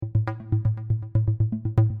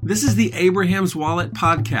This is the Abraham's Wallet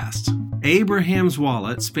podcast. Abraham's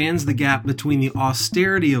Wallet spans the gap between the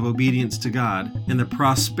austerity of obedience to God and the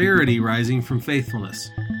prosperity rising from faithfulness.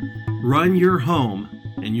 Run your home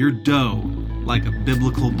and your dough like a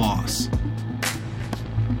biblical boss.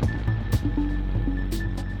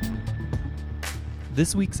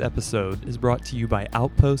 This week's episode is brought to you by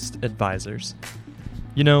Outpost Advisors.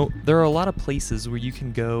 You know, there are a lot of places where you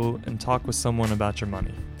can go and talk with someone about your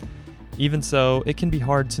money. Even so, it can be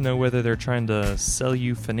hard to know whether they're trying to sell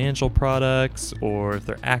you financial products or if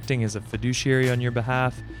they're acting as a fiduciary on your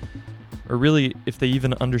behalf, or really if they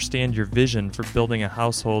even understand your vision for building a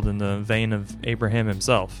household in the vein of Abraham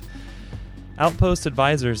himself. Outpost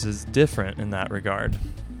Advisors is different in that regard.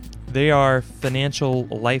 They are financial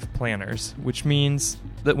life planners, which means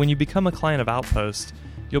that when you become a client of Outpost,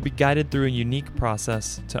 you'll be guided through a unique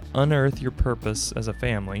process to unearth your purpose as a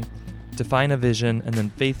family, define a vision, and then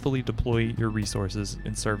faithfully deploy your resources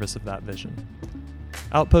in service of that vision.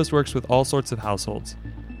 Outpost works with all sorts of households,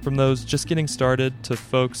 from those just getting started to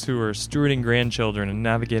folks who are stewarding grandchildren and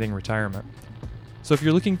navigating retirement. So if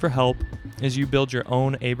you're looking for help as you build your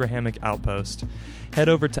own Abrahamic outpost, head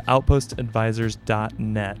over to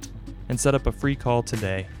outpostadvisors.net and set up a free call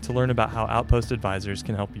today to learn about how Outpost Advisors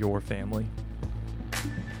can help your family.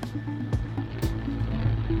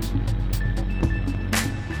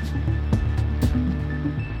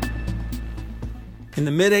 In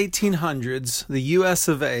the mid-1800s, the U.S.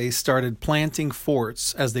 of A. started planting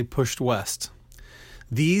forts as they pushed west.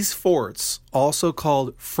 These forts, also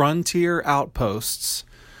called frontier outposts,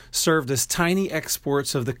 served as tiny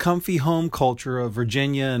exports of the comfy home culture of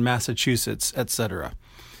Virginia and Massachusetts, etc.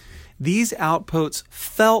 These outposts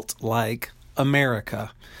felt like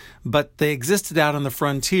America, but they existed out on the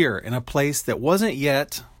frontier in a place that wasn't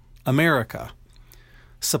yet America.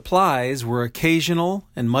 Supplies were occasional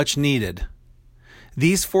and much needed.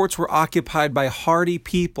 These forts were occupied by hardy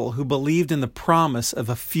people who believed in the promise of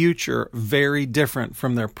a future very different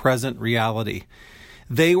from their present reality.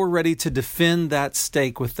 They were ready to defend that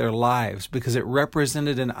stake with their lives because it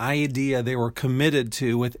represented an idea they were committed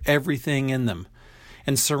to with everything in them,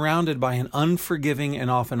 and surrounded by an unforgiving and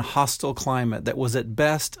often hostile climate that was at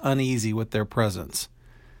best uneasy with their presence.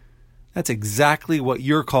 That's exactly what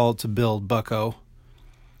you're called to build, bucko.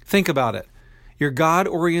 Think about it. Your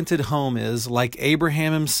God-oriented home is, like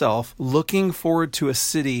Abraham himself, looking forward to a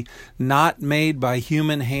city not made by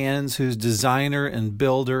human hands whose designer and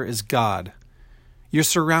builder is God. You're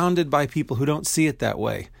surrounded by people who don't see it that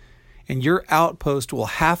way, and your outpost will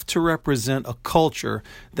have to represent a culture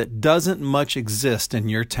that doesn't much exist in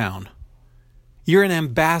your town. You're an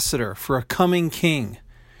ambassador for a coming king.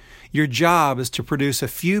 Your job is to produce a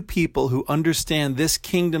few people who understand this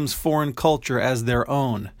kingdom's foreign culture as their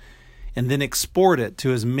own, and then export it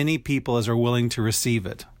to as many people as are willing to receive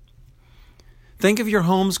it. Think of your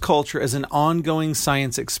home's culture as an ongoing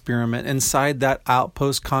science experiment inside that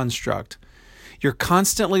outpost construct. You're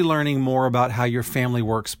constantly learning more about how your family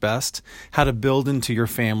works best, how to build into your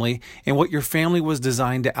family, and what your family was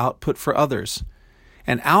designed to output for others.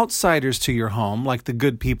 And outsiders to your home, like the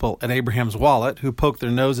good people at Abraham's Wallet who poke their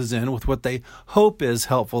noses in with what they hope is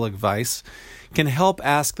helpful advice, can help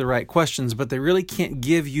ask the right questions, but they really can't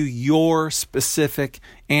give you your specific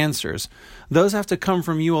answers. Those have to come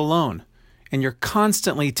from you alone. And you're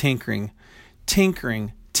constantly tinkering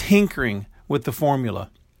with the formula.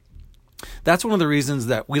 That's one of the reasons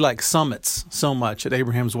that we like summits so much at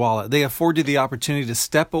Abraham's Wallet. They afford you the opportunity to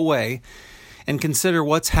step away and consider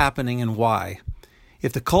what's happening and why.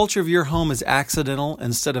 If the culture of your home is accidental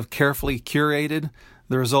instead of carefully curated,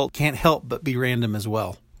 the result can't help but be random as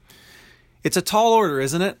well. It's a tall order,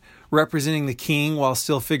 isn't it? Representing the king while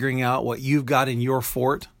still figuring out what you've got in your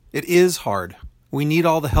fort. It is hard. We need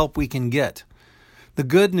all the help we can get. The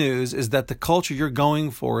good news is that the culture you're going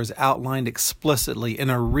for is outlined explicitly in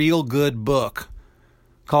a real good book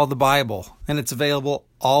called the Bible, and it's available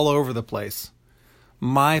all over the place.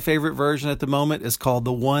 My favorite version at the moment is called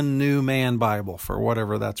the One New Man Bible, for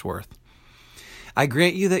whatever that's worth. I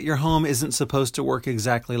grant you that your home isn't supposed to work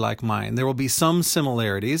exactly like mine. There will be some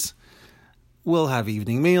similarities. We'll have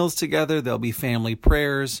evening meals together. There'll be family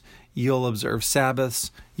prayers. You'll observe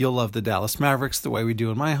Sabbaths. You'll love the Dallas Mavericks the way we do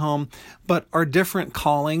in my home. But our different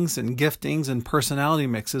callings and giftings and personality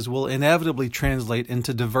mixes will inevitably translate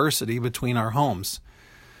into diversity between our homes.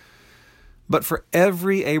 But for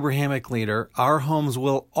every Abrahamic leader, our homes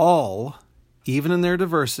will all, even in their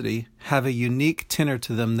diversity, have a unique tenor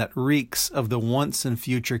to them that reeks of the once and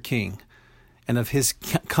future king and of his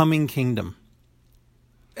coming kingdom.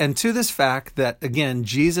 And to this fact that, again,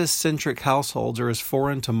 Jesus-centric households are as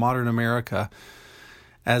foreign to modern America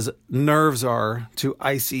as nerves are to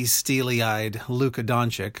icy, steely-eyed Luka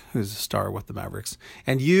Doncic, who's a star with the Mavericks.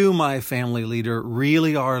 And you, my family leader,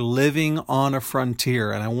 really are living on a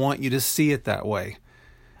frontier, and I want you to see it that way.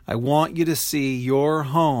 I want you to see your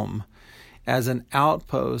home as an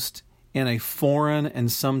outpost in a foreign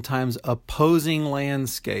and sometimes opposing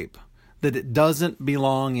landscape that it doesn't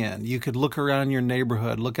belong in. You could look around your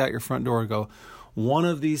neighborhood, look out your front door and go, one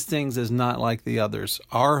of these things is not like the others.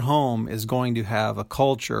 Our home is going to have a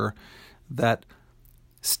culture that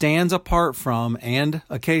stands apart from and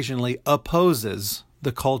occasionally opposes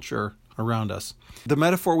the culture around us. The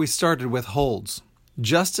metaphor we started with holds.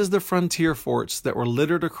 Just as the frontier forts that were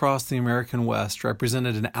littered across the American West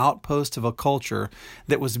represented an outpost of a culture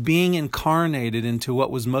that was being incarnated into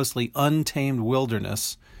what was mostly untamed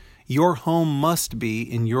wilderness, your home must be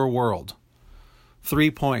in your world.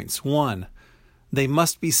 3 points. 1, they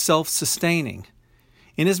must be self-sustaining.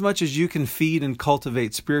 Inasmuch as you can feed and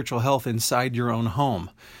cultivate spiritual health inside your own home,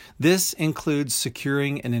 this includes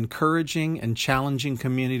securing an encouraging and challenging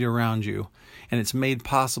community around you, and it's made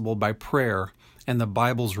possible by prayer and the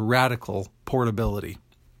Bible's radical portability.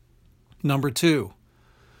 Number 2,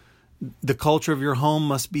 the culture of your home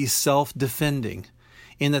must be self-defending,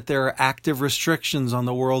 in that there are active restrictions on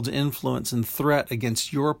the world's influence and threat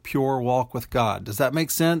against your pure walk with God. Does that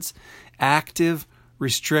make sense? Active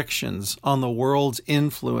restrictions on the world's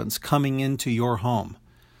influence coming into your home.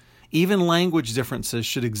 Even language differences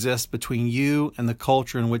should exist between you and the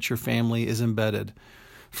culture in which your family is embedded.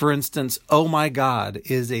 For instance, oh my God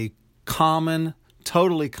is a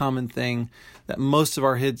totally common thing that most of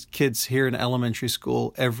our kids hear in elementary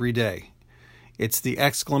school every day. It's the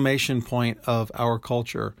exclamation point of our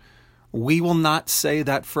culture. We will not say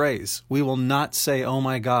that phrase. We will not say, oh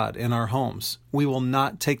my God, in our homes. We will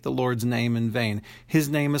not take the Lord's name in vain. His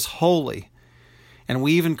name is holy. And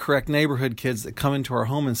we even correct neighborhood kids that come into our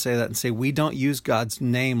home and say that and say, we don't use God's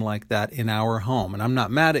name like that in our home. And I'm not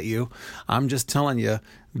mad at you. I'm just telling you,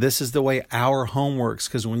 this is the way our home works.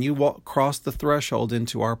 Because when you cross the threshold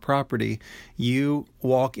into our property, you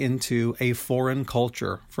walk into a foreign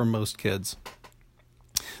culture for most kids.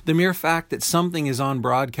 The mere fact that something is on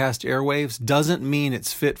broadcast airwaves doesn't mean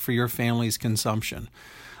it's fit for your family's consumption.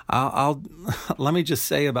 Let me just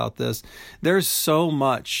say about this. There's so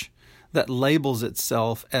much that labels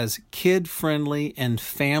itself as kid-friendly and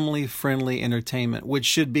family-friendly entertainment, which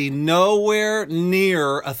should be nowhere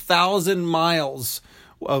near 1,000 miles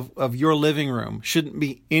of your living room. Shouldn't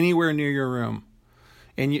be anywhere near your room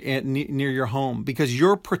and near your home, because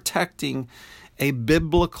you're protecting a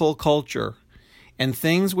biblical culture. And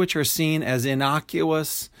things which are seen as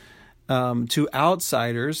innocuous to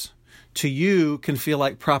outsiders, to you can feel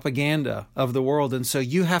like propaganda of the world. And so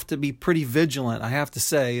you have to be pretty vigilant, I have to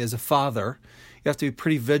say, as a father. You have to be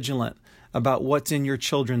pretty vigilant about what's in your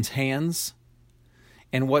children's hands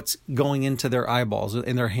and what's going into their eyeballs.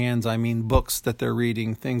 In their hands, I mean books that they're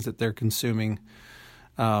reading, things that they're consuming.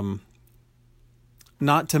 Not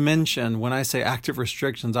to mention, when I say active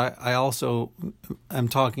restrictions, I also am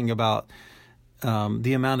talking about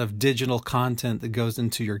the amount of digital content that goes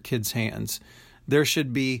into your kids' hands. There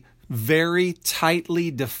should be very tightly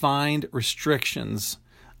defined restrictions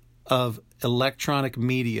of electronic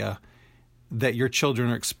media that your children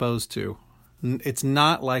are exposed to. It's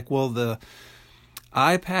not like, well, the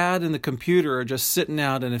iPad and the computer are just sitting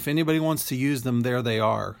out, and if anybody wants to use them, there they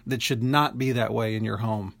are. That should not be that way in your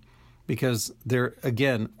home, because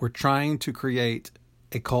we're trying to create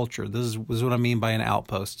a culture. This is what I mean by an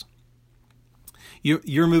outpost.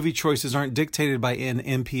 Your movie choices aren't dictated by an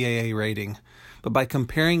MPAA rating, but by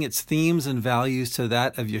comparing its themes and values to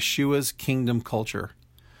that of Yeshua's kingdom culture.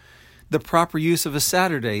 The proper use of a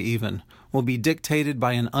Saturday, even, will be dictated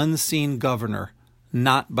by an unseen governor,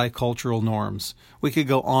 not by cultural norms. We could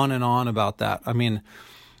go on and on about that. I mean,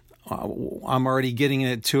 I'm already getting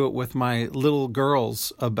into it with my little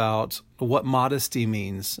girls about what modesty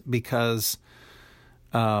means, because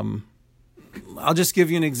I'll just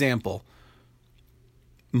give you an example.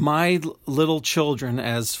 My little children,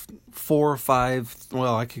 as 4 or 5,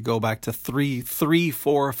 well, I could go back to 3,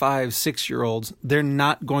 4, 5, 6-year-olds, they're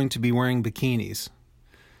not going to be wearing bikinis.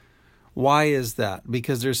 Why is that?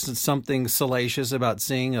 Because there's something salacious about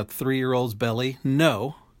seeing a 3-year-old's belly?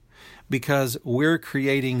 No, because we're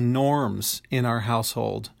creating norms in our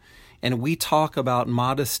household. And we talk about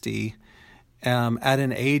modesty at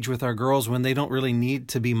an age with our girls when they don't really need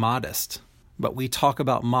to be modest. But we talk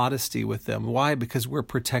about modesty with them. Why? Because we're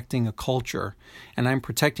protecting a culture. And I'm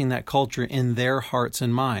protecting that culture in their hearts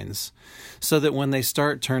and minds. So that when they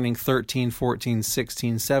start turning 13, 14,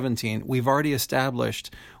 16, 17, we've already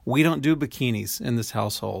established we don't do bikinis in this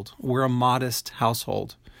household. We're a modest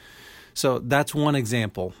household. So that's one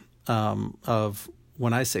example of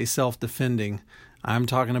when I say self-defending, I'm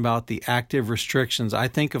talking about the active restrictions. I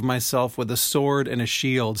think of myself with a sword and a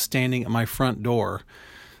shield standing at my front door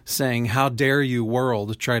saying, how dare you,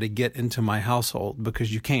 world, try to get into my household,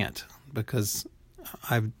 because you can't, because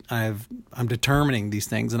I'm determining these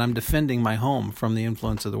things, and I'm defending my home from the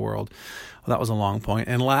influence of the world. Well, that was a long point.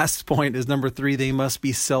 And last point is number 3, they must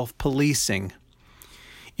be self-policing,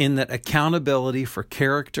 in that accountability for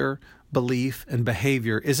character, belief, and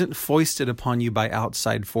behavior isn't foisted upon you by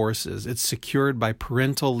outside forces. It's secured by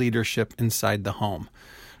parental leadership inside the home.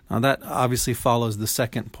 Now, that obviously follows the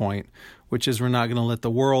second point, which is we're not going to let the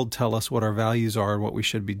world tell us what our values are and what we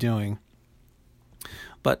should be doing.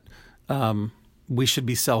 But we should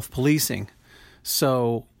be self-policing.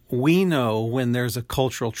 So we know when there's a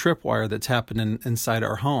cultural tripwire that's happening inside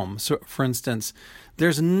our home. So, for instance,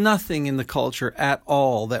 there's nothing in the culture at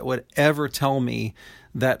all that would ever tell me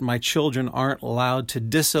that my children aren't allowed to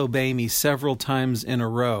disobey me several times in a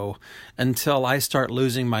row until I start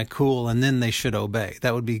losing my cool, and then they should obey.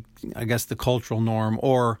 That would be, I guess, the cultural norm.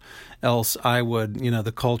 Or else I would,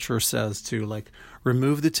 the culture says to, like,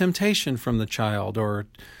 remove the temptation from the child,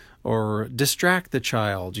 or distract the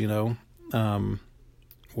child,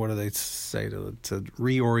 what do they say, to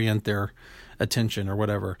reorient their attention or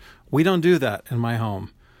whatever. We don't do that in my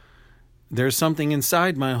home. There's something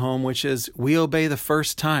inside my home which is we obey the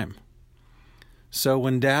first time. So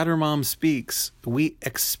when dad or mom speaks, we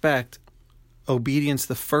expect obedience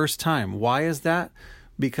the first time. Why is that?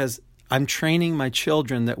 Because I'm training my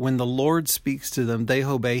children that when the Lord speaks to them, they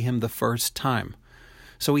obey him the first time.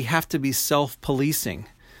 So we have to be self-policing,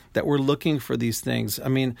 that we're looking for these things. I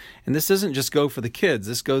mean, and this doesn't just go for the kids.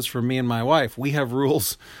 This goes for me and my wife. We have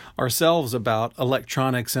rules ourselves about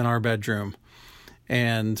electronics in our bedroom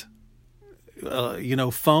and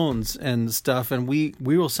phones and stuff, and we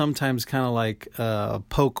will sometimes kind of like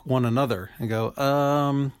poke one another and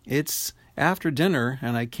go, it's after dinner,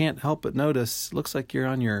 and I can't help but notice, looks like you're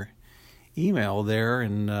on your email there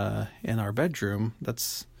in our bedroom.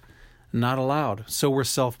 That's not allowed. So we're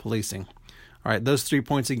self-policing. All right, those 3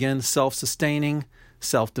 points again: self-sustaining,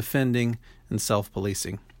 self-defending, and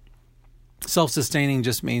self-policing. Self-sustaining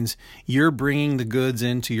just means you're bringing the goods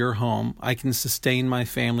into your home. I can sustain my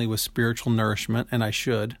family with spiritual nourishment, and I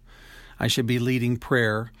should. I should be leading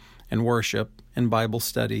prayer and worship and Bible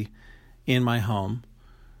study in my home.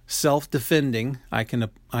 Self-defending, I can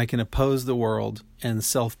oppose the world, and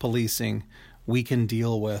self-policing, we can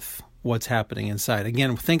deal with what's happening inside.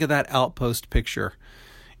 Again, think of that outpost picture.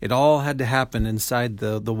 It all had to happen inside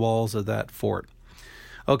the walls of that fort.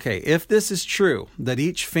 Okay, if this is true, that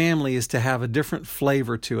each family is to have a different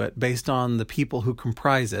flavor to it based on the people who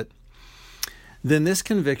comprise it, then this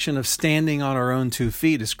conviction of standing on our own 2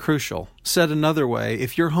 feet is crucial. Said another way,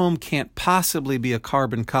 if your home can't possibly be a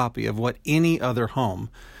carbon copy of what any other home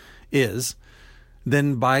is,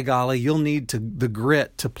 then by golly, you'll need the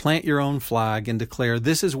grit to plant your own flag and declare,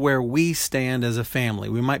 this is where we stand as a family.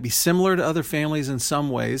 We might be similar to other families in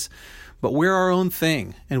some ways, but we're our own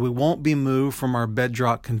thing, and we won't be moved from our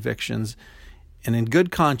bedrock convictions. And in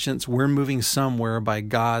good conscience, we're moving somewhere by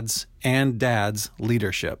God's and Dad's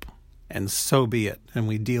leadership. And so be it. And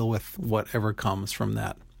we deal with whatever comes from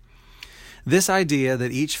that. This idea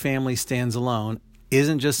that each family stands alone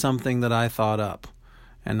isn't just something that I thought up.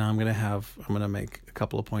 And now I'm going to make a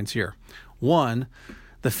couple of points here. One,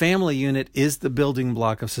 the family unit is the building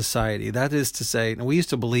block of society. That is to say, and we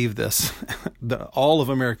used to believe this. All of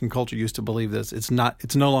American culture used to believe this. It's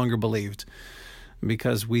no longer believed,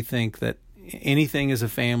 because we think that anything is a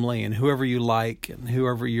family, and whoever you like and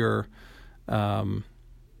whoever you're,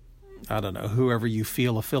 whoever you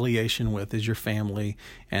feel affiliation with is your family,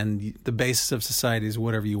 and the basis of society is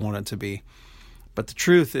whatever you want it to be. But the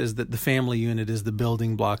truth is that the family unit is the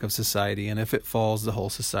building block of society, and if it falls, the whole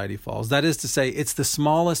society falls. That is to say, it's the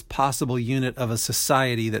smallest possible unit of a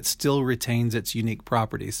society that still retains its unique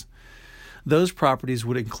properties. Those properties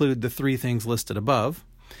would include the 3 things listed above,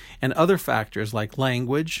 and other factors like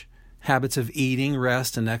language, habits of eating,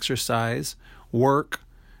 rest, and exercise, work,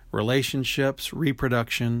 relationships,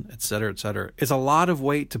 reproduction, etc., etc. It's a lot of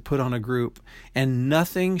weight to put on a group, and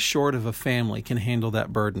nothing short of a family can handle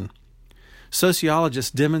that burden.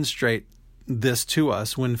 Sociologists demonstrate this to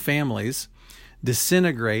us when families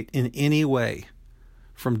disintegrate in any way,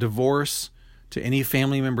 from divorce to any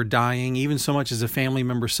family member dying, even so much as a family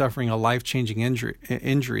member suffering a life-changing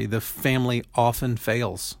injury, the family often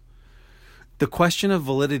fails. The question of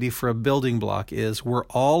validity for a building block is, were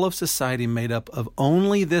all of society made up of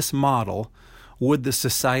only this model, would the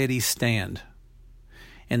society stand?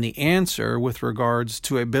 And the answer with regards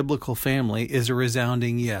to a biblical family is a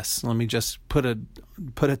resounding yes. Let me just put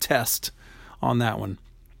a test on that one.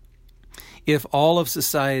 If all of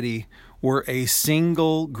society were a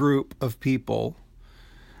single group of people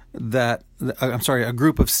a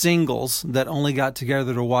group of singles that only got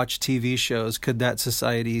together to watch TV shows, could that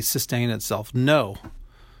society sustain itself? No.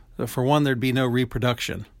 For one, there'd be no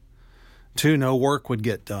reproduction. Two, no work would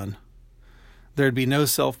get done. There'd be no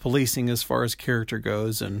self-policing as far as character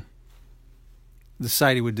goes, and the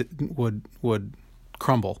society would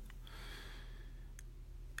crumble.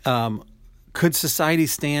 Could society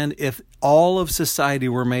stand if all of society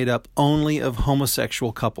were made up only of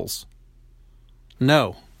homosexual couples?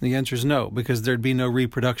 No. The answer is no, because there'd be no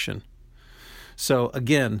reproduction. So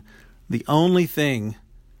again, the only thing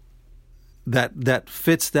that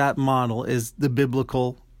fits that model is the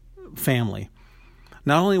biblical family.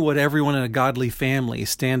 Not only would everyone in a godly family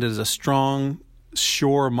stand as a strong,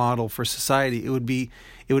 sure model for society, it would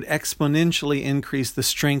exponentially increase the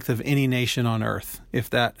strength of any nation on earth if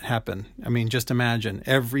that happened. I mean, just imagine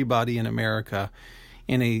everybody in America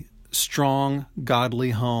in a strong,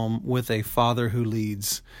 godly home with a father who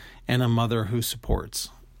leads and a mother who supports.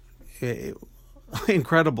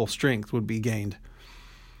 Incredible strength would be gained.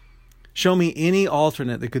 Show me any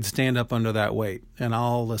alternate that could stand up under that weight, and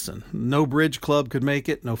I'll listen. No bridge club could make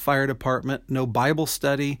it, no fire department, no Bible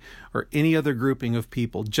study, or any other grouping of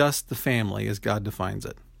people, just the family as God defines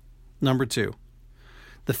it. Number 2,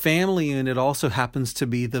 the family unit also happens to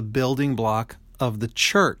be the building block of the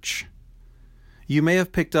church. You may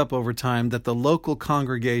have picked up over time that the local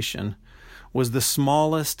congregation was the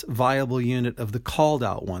smallest viable unit of the called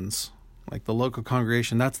out ones. Like the local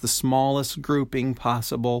congregation, that's the smallest grouping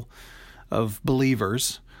possible of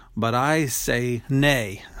believers. But I say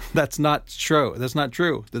nay, that's not true. That's not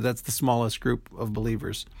true, that's the smallest group of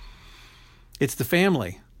believers. It's the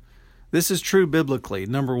family. This is true biblically.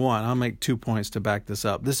 Number 1, I'll make 2 points to back this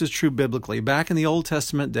up. This is true biblically. Back in the Old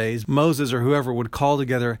Testament days, Moses or whoever would call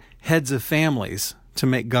together heads of families to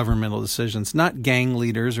make governmental decisions, not gang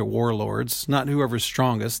leaders or warlords, not whoever's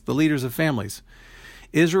strongest, the leaders of families.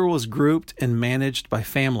 Israel was grouped and managed by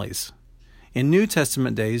families. In New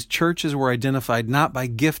Testament days, churches were identified not by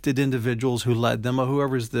gifted individuals who led them, or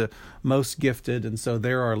whoever's the most gifted, and so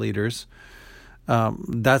they're our leaders.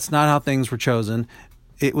 That's not how things were chosen.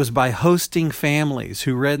 It was by hosting families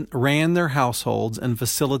who ran their households and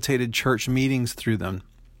facilitated church meetings through them.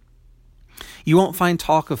 You won't find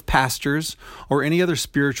talk of pastors or any other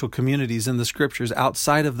spiritual communities in the scriptures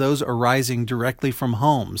outside of those arising directly from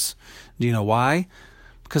homes. Do you know why?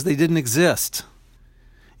 Because they didn't exist.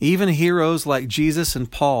 Even heroes like Jesus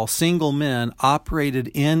and Paul, single men, operated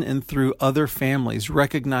in and through other families,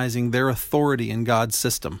 recognizing their authority in God's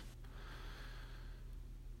system.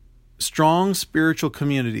 Strong spiritual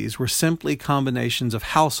communities were simply combinations of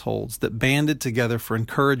households that banded together for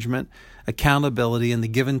encouragement, accountability, and the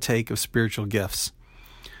give and take of spiritual gifts.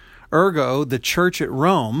 Ergo, the church at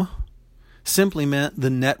Rome simply meant the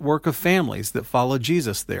network of families that followed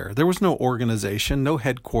Jesus there. There was no organization, no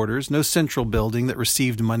headquarters, no central building that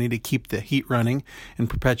received money to keep the heat running and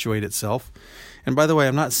perpetuate itself. And by the way,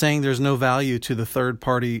 I'm not saying there's no value to the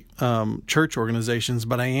third-party church organizations,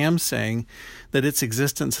 but I am saying that its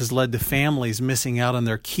existence has led to families missing out on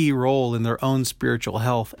their key role in their own spiritual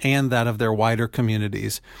health and that of their wider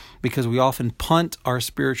communities, because we often punt our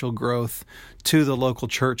spiritual growth to the local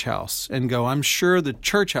church house and go, I'm sure the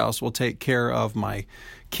church house will take care of my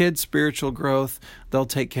kids' spiritual growth. They'll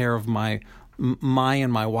take care of my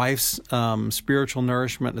and my wife's spiritual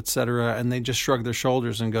nourishment, etc. And they just shrug their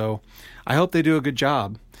shoulders and go, I hope they do a good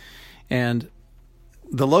job. And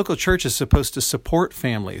the local church is supposed to support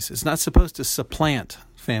families. It's not supposed to supplant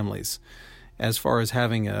families as far as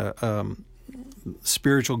having a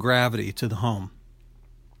spiritual gravity to the home.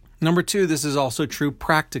 Number 2, this is also true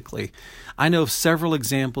practically. I know of several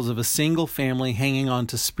examples of a single family hanging on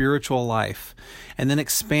to spiritual life and then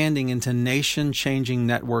expanding into nation-changing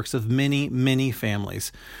networks of many, many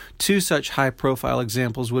families. 2 such high-profile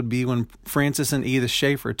examples would be when Francis and Edith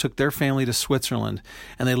Schaeffer took their family to Switzerland,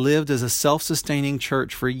 and they lived as a self-sustaining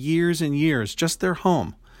church for years and years, just their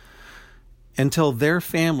home, until their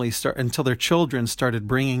children started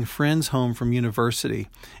bringing friends home from university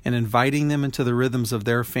and inviting them into the rhythms of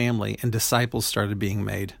their family, and disciples started being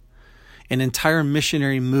made. An entire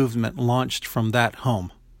missionary movement launched from that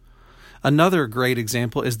home. Another great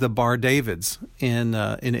example is the Bar Davids in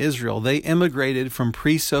Israel. They immigrated from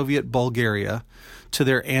pre-Soviet Bulgaria to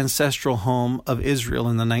their ancestral home of Israel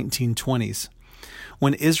in the 1920s.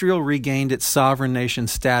 When Israel regained its sovereign nation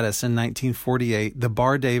status in 1948, the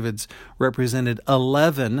Bar Davids represented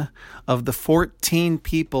 11 of the 14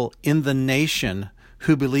 people in the nation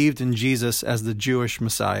who believed in Jesus as the Jewish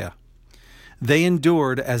Messiah. They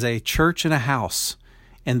endured as a church in a house,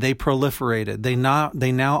 and they proliferated. They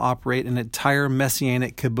now operate an entire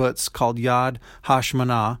messianic kibbutz called Yad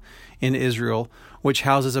Hashmanah in Israel, which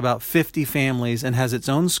houses about 50 families and has its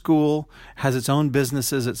own school, has its own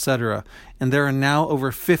businesses, etc. And there are now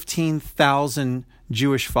over 15,000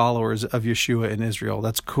 Jewish followers of Yeshua in Israel.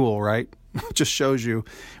 That's cool, right? Just shows you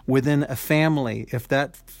within a family, if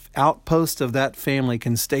that outpost of that family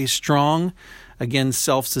can stay strong, again,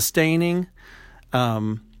 self-sustaining,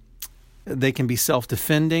 they can be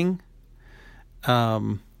self-defending,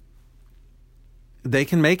 they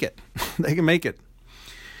can make it. They can make it.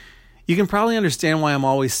 You can probably understand why I'm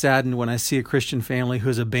always saddened when I see a Christian family who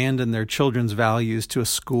has abandoned their children's values to a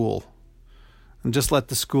school and just let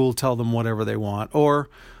the school tell them whatever they want. Or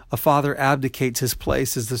a father abdicates his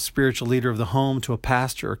place as the spiritual leader of the home to a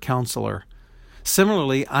pastor or counselor.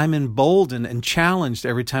 Similarly, I'm emboldened and challenged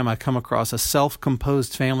every time I come across a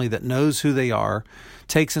self-composed family that knows who they are,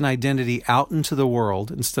 takes an identity out into the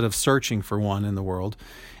world instead of searching for one in the world,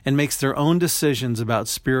 and makes their own decisions about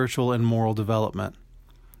spiritual and moral development.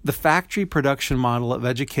 The factory production model of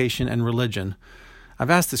education and religion. I've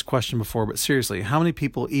asked this question before, but seriously, how many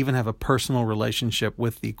people even have a personal relationship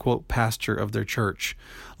with the, quote, pastor of their church,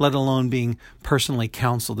 let alone being personally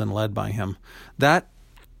counseled and led by him? That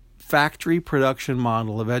factory production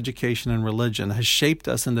model of education and religion has shaped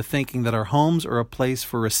us into thinking that our homes are a place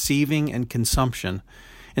for receiving and consumption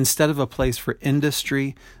instead of a place for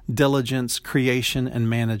industry, diligence, creation, and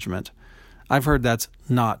management. I've heard that's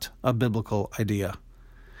not a biblical idea.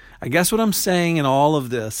 I guess what I'm saying in all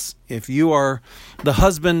of this, if you are the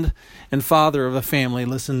husband and father of a family,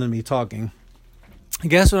 listen to me talking. I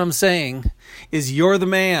guess what I'm saying is you're the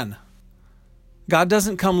man. God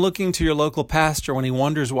doesn't come looking to your local pastor when he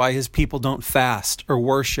wonders why his people don't fast or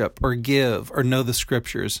worship or give or know the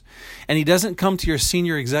scriptures. And he doesn't come to your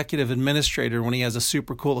senior executive administrator when he has a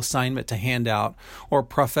super cool assignment to hand out or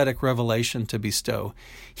prophetic revelation to bestow.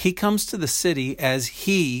 He comes to the city as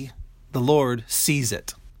he, the Lord, sees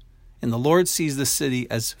it. And the Lord sees the city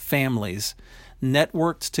as families,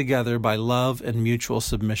 networked together by love and mutual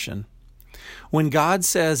submission. When God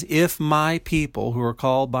says, if my people who are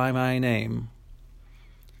called by my name,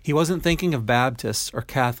 he wasn't thinking of Baptists or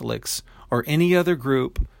Catholics or any other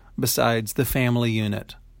group besides the family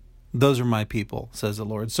unit. Those are my people, says the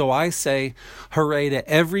Lord. So I say hooray to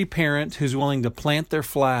every parent who's willing to plant their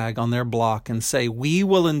flag on their block and say, we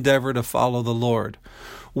will endeavor to follow the Lord.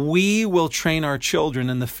 We will train our children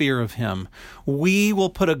in the fear of him. We will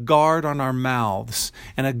put a guard on our mouths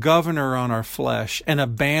and a governor on our flesh and a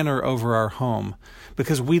banner over our home,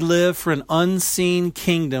 because we live for an unseen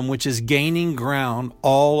kingdom which is gaining ground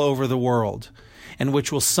all over the world and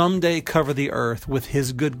which will someday cover the earth with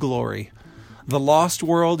his good glory. The lost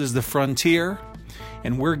world is the frontier,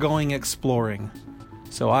 and we're going exploring.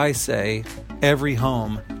 So I say, every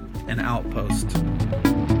home an outpost.